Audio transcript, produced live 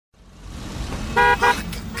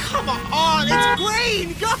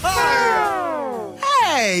Queen, go!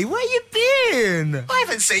 Hey, where you been? I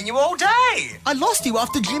haven't seen you all day. I lost you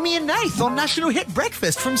after Jimmy and Nath on National Hit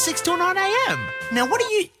Breakfast from 6 till 9 a.m. Now, what are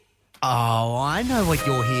you... Oh, I know what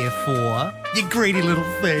you're here for. You greedy little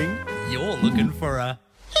thing. You're looking for a...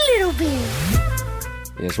 little bit.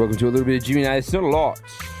 Yes, welcome to a little bit of Jimmy and Nath. It's not a lot.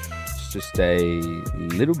 It's just a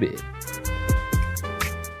little bit.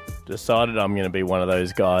 Decided I'm going to be one of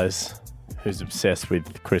those guys who's obsessed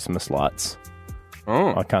with Christmas lights.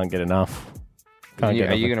 Oh. I can't get enough. Are you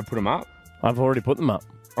going to put them up? I've already put them up.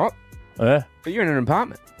 Oh. Yeah. But you're in an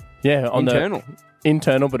apartment. Yeah. On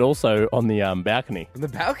internal, but also on the balcony. On the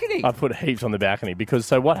balcony? I put heaps on the balcony because,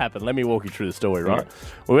 so what happened? Let me walk you through the story, right? Yeah.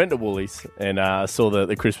 We went to Woolies and saw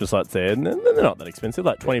the Christmas lights there, and they're not that expensive,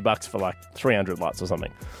 like $20 for like 300 lights or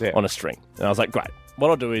something on a string. And I was like, great. What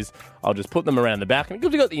I'll do is I'll just put them around the balcony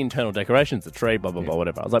because we've got the internal decorations, the tree, blah, blah, blah,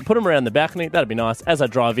 whatever. I was like, put them around the balcony. That'd be nice. As I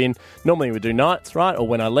drive in, normally we do nights, right? Or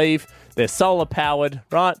when I leave, they're solar powered,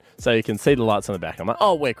 right? So you can see the lights on the back. I'm like,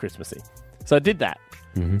 oh, we're Christmassy. So I did that.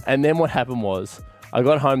 Mm-hmm. And then what happened was I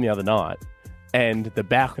got home the other night and the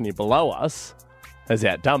balcony below us has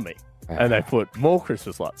outdone me. And they put more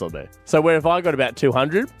Christmas lights on there. So where if I got about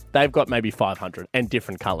 200, they've got maybe 500 and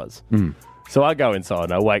different colours. Mm. So I go inside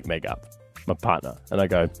and I wake Meg up, my partner, and I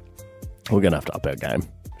go, we're going to have to up our game.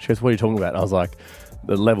 She goes, what are you talking about? And I was like,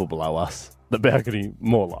 the level below us, the balcony,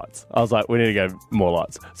 more lights. I was like, we need to go more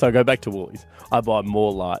lights. So I go back to Woolies. I buy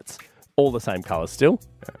more lights, all the same colours still,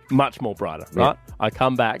 much more brighter, right? I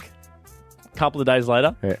come back a couple of days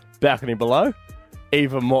later, balcony below,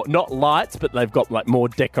 even more, not lights, but they've got like more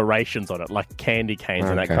decorations on it, like candy canes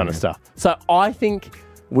and that kind of stuff. So I think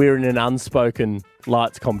we're in an unspoken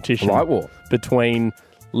lights competition light war between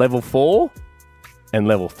level 4 and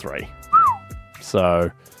level 3. So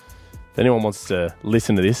if anyone wants to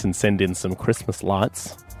listen to this and send in some Christmas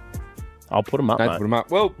lights, I'll put them up, mate. Put them up.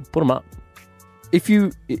 Well, put them up.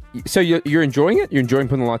 So you're enjoying it? You're enjoying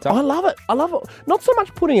putting the lights up? I love it. I love it. Not so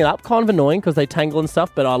much putting it up, kind of annoying because they tangle and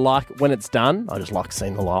stuff, but I like when it's done, I just like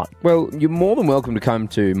seeing the light. Well, you're more than welcome to come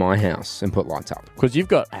to my house and put lights up. Because you've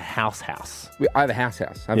got a house. I have a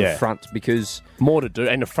house. I have a front because... More to do.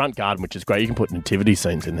 And a front garden, which is great. You can put nativity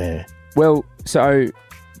scenes in there. Well, so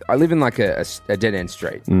I live in like a dead-end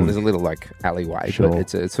street. Well, there's a little like alleyway, but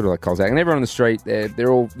it's sort of like cul-de-sac. And everyone on the street,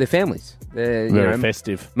 they're families. They're very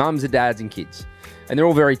festive. Mums and dads and kids. And they're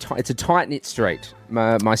all very tight. It's a tight-knit street.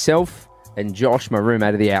 Myself and Josh, my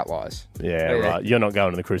roommate, are the outliers. Yeah, right. You're not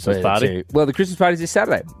going to the Christmas party? Well, the Christmas party's this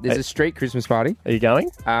Saturday. There's a street Christmas party. Are you going?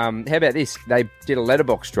 How about this? They did a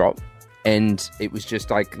letterbox drop, and it was just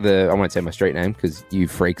like I won't say my street name because you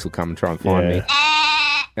freaks will come and try and find me.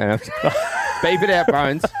 Beep it out,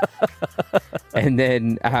 Bones. And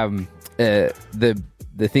then the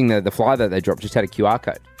thing, the flyer that they dropped just had a QR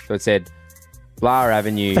code. So it said... Blah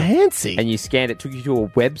Avenue. Fancy. And you scanned it, took you to a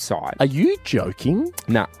website. Are you joking?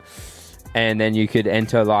 No. And then you could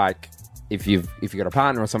enter, like, if you've got a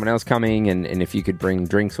partner or someone else coming and if you could bring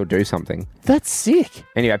drinks or do something. That's sick.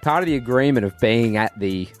 Anyway, part of the agreement of being at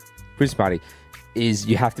the Christmas party is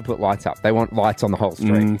you have to put lights up. They want lights on the whole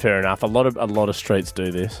street. Fair enough. A lot of streets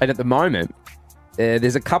do this. And at the moment,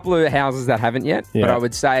 there's a couple of houses that haven't yet, but I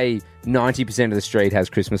would say 90% of the street has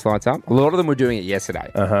Christmas lights up. A lot of them were doing it yesterday.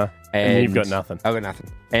 And you've got nothing. I've got nothing.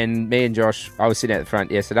 And me and Josh, I was sitting out the front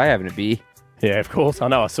yesterday having a beer. Yeah, of course. I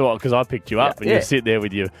know. I saw it because I picked you up and you sit there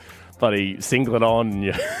with your bloody singlet on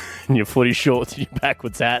and your footy shorts and your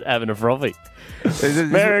backwards hat having a frothy.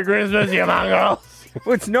 Merry Christmas, you mongrels.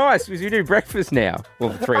 Well, it's nice because we do breakfast now.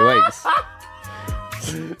 Well, for 3 weeks.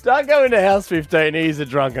 Don't go into House 15. He's a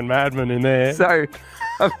drunken madman in there. So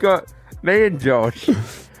I've got me and Josh.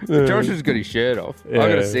 Josh has got his shirt off. I've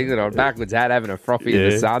got a singlet on, backwards hat, having a frothy in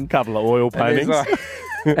the sun. Couple of oil paintings.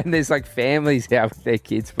 And there's like families out with their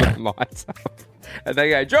kids putting lights up. And they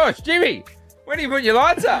go, Josh, Jimmy, when are you putting your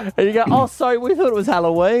lights up? And you go, oh, sorry, we thought it was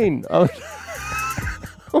Halloween.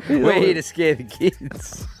 We're here to scare the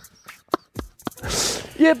kids.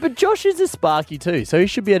 Yeah, but Josh is a Sparky too, so he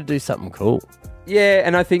should be able to do something cool. Yeah,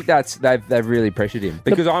 and I think they've really pressured him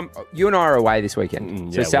because you and I are away this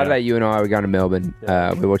weekend. So Saturday, you and I are going to Melbourne.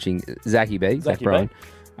 We're watching Zach Bryan.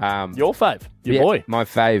 Your fave, your boy, my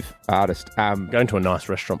fave artist. Going to a nice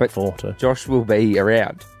restaurant before too. Josh will be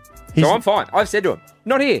around, so I'm fine. I've said to him,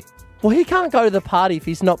 not here. Well, he can't go to the party if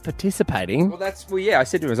he's not participating. Well, I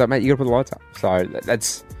said to him, I was like, mate, you got to put the lights up. So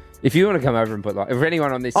that's. If you want to come over and put lights, if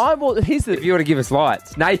anyone on this, if you want to give us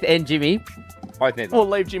lights, Nath and Jimmy, both need. Well,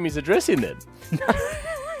 leave Jimmy's address in then.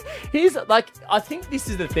 I think this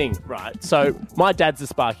is the thing, right? So my dad's a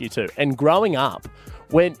Sparky too, and growing up,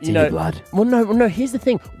 when you know, blood. Well, no. Here's the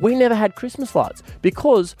thing: we never had Christmas lights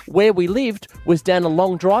because where we lived was down a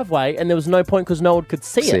long driveway, and there was no point because no one could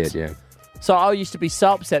see it. Yeah. So I used to be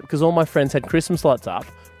so upset because all my friends had Christmas lights up,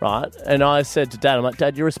 right? And I said to Dad, "I'm like,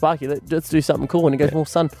 Dad, you're a Sparky. Let's do something cool." And he goes, "Well,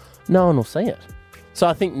 son, no one will see it." So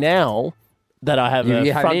I think now that I have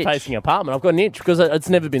a front-facing apartment, I've got an itch because it's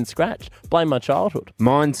never been scratched. Blame my childhood.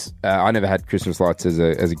 Mine's. I never had Christmas lights as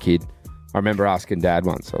a kid. I remember asking Dad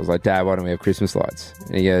once. I was like, "Dad, why don't we have Christmas lights?"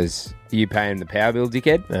 And he goes, "Are you paying the power bill,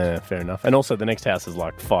 dickhead?" Yeah, fair enough. And also, the next house is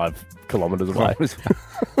like 5 kilometres away.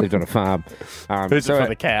 Lived on a farm. Who's it for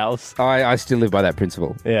the cows? I still live by that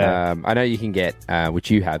principle. Yeah. I know you can get, which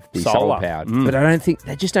you have, the Solar. solar-powered, but I don't think,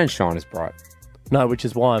 they just don't shine as bright. No, which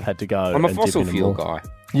is why I've had to go. I'm a and fossil dip in fuel more. guy.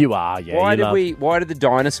 You are, yeah. Why did the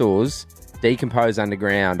dinosaurs decompose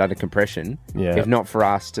underground under compression if not for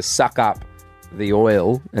us to suck up the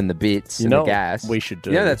oil and the bits and the gas? We should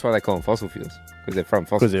do. You know that's why they call them fossil fuels, because they're from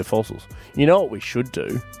fossils. Because they're fossils. You know what we should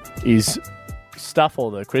do is stuff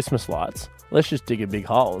all the Christmas lights. Let's just dig a big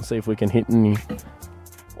hole and see if we can hit any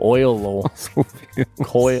oil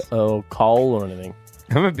or coal or anything.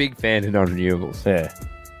 I'm a big fan of non-renewables. Yeah.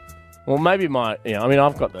 Well, maybe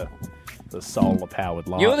I've got the solar powered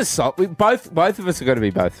light. You're the salt. Both of us are going to be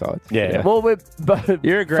both sides. Yeah. Well, we're both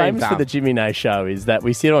You're a green famous thumb. for the Jimmy Nay show is that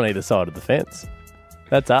we sit on either side of the fence.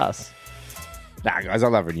 That's us. Nah, guys, I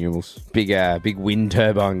love renewables. Big wind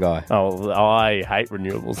turbine guy. Oh, I hate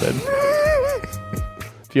renewables then.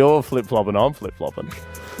 If you're flip-flopping, I'm flip-flopping.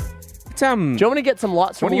 It's, Do you want me to get some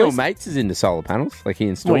lights from one of your Woolies? mates is into solar panels. Like he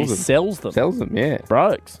installs Well, he them. sells them. Sells them, yeah.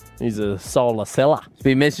 Brokes. He's a solar seller. He's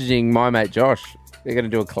been messaging my mate Josh. They're going to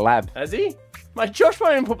do a collab. Has he? Mate, Josh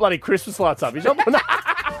won't even put bloody Christmas lights up. He's not putting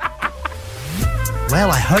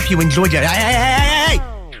Well, I hope you enjoyed it. Hey!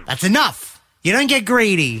 That's enough. You don't get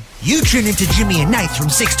greedy. You tune into Jimmy and Nath from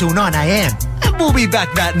 6 till 9 a.m. And we'll be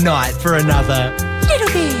back that night for another Little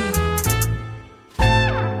Bit